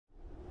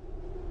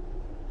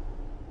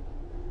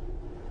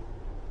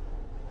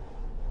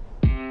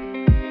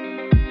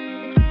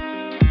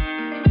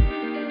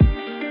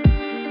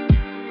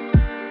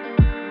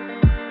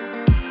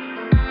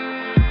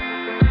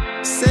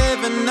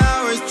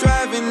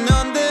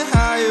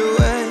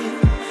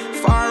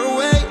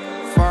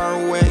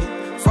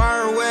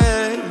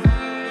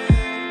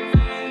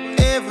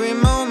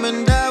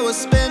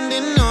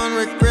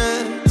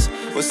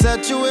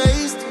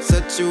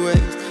your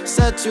waist,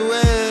 set your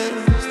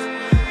waist.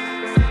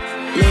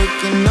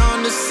 Looking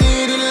on the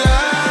city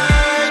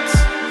lights,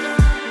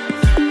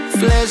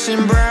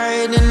 flashing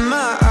bright in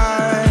my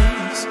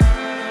eyes.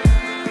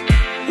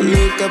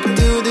 Look up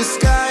to the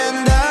sky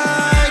and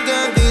I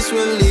got this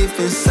relief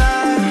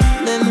inside.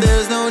 Then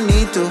there's no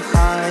need to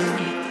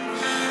hide.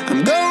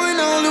 I'm going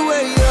all the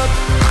way up.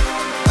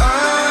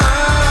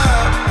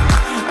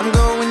 I'm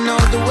going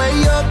all the way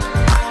up.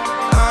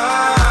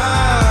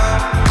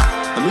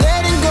 I'm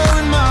letting go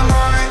in my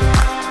heart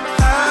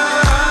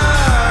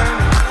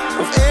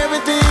of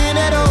everything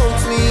that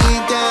holds me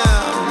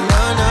down.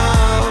 No, no.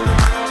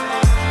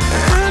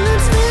 And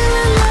it's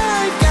feeling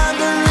like I've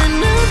been in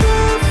the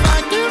roof. I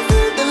can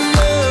feel the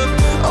love.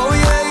 Oh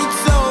yeah,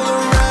 it's all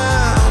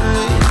around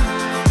me.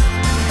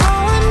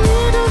 Oh, I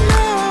need to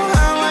know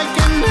how I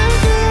can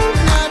make it.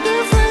 Not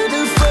afraid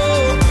to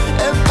fall.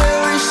 A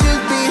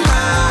parachute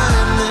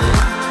behind me.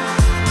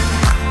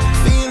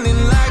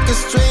 Feeling like a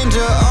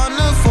stranger on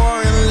a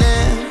foreign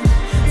land.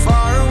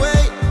 Far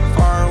away,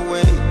 far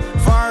away,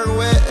 far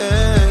away.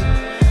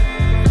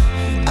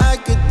 I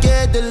could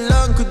get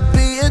along, could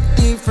be a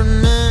different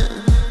man.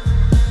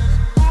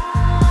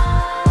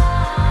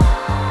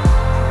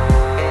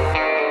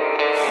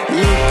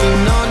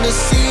 Looking on the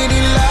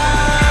city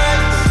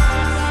lights,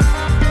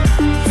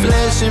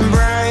 flashing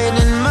bright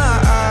in my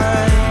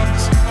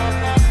eyes.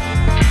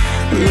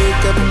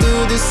 Look up to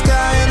the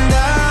sky and I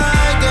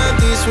got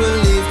this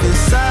relief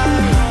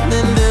inside.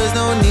 Then there's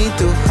no need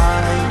to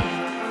hide.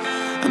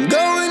 I'm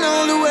going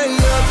all the way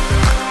up.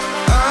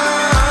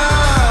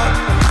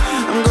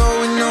 I'm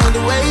going all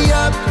the way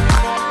up.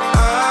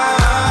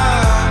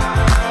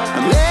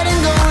 I'm letting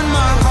go in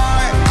my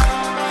heart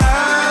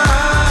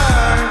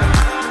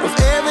of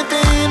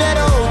everything that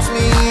holds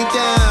me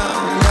down.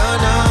 No,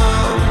 no.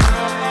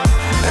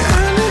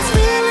 And it's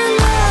feeling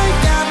like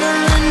I've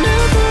been in the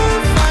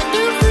roof. I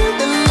can feel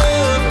the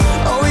love.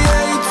 Oh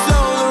yeah, it's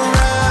all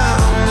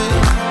around me.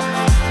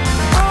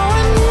 Oh,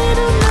 I need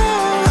to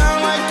know how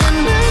I can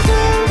make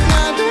it.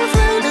 Not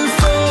afraid to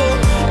fall.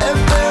 A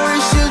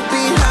parachute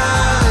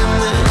behind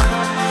me.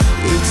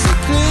 It's a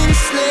clean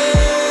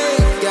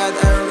slate, got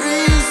a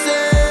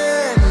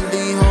reason.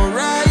 The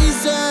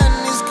horizon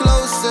is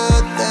closer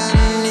than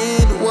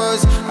it was.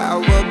 I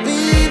will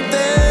be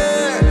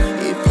there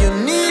if you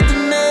need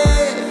me.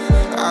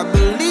 I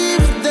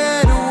believe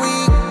that we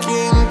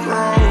can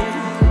grow.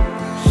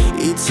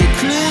 It's a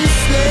clean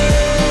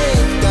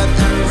slate, got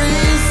a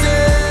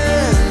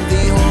reason.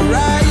 The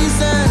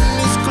horizon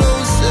is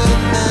closer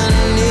than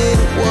it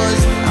was.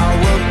 I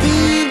will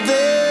be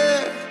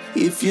there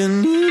if you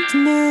need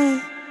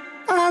me.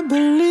 I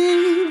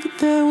believe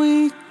that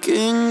we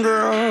can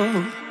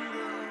grow.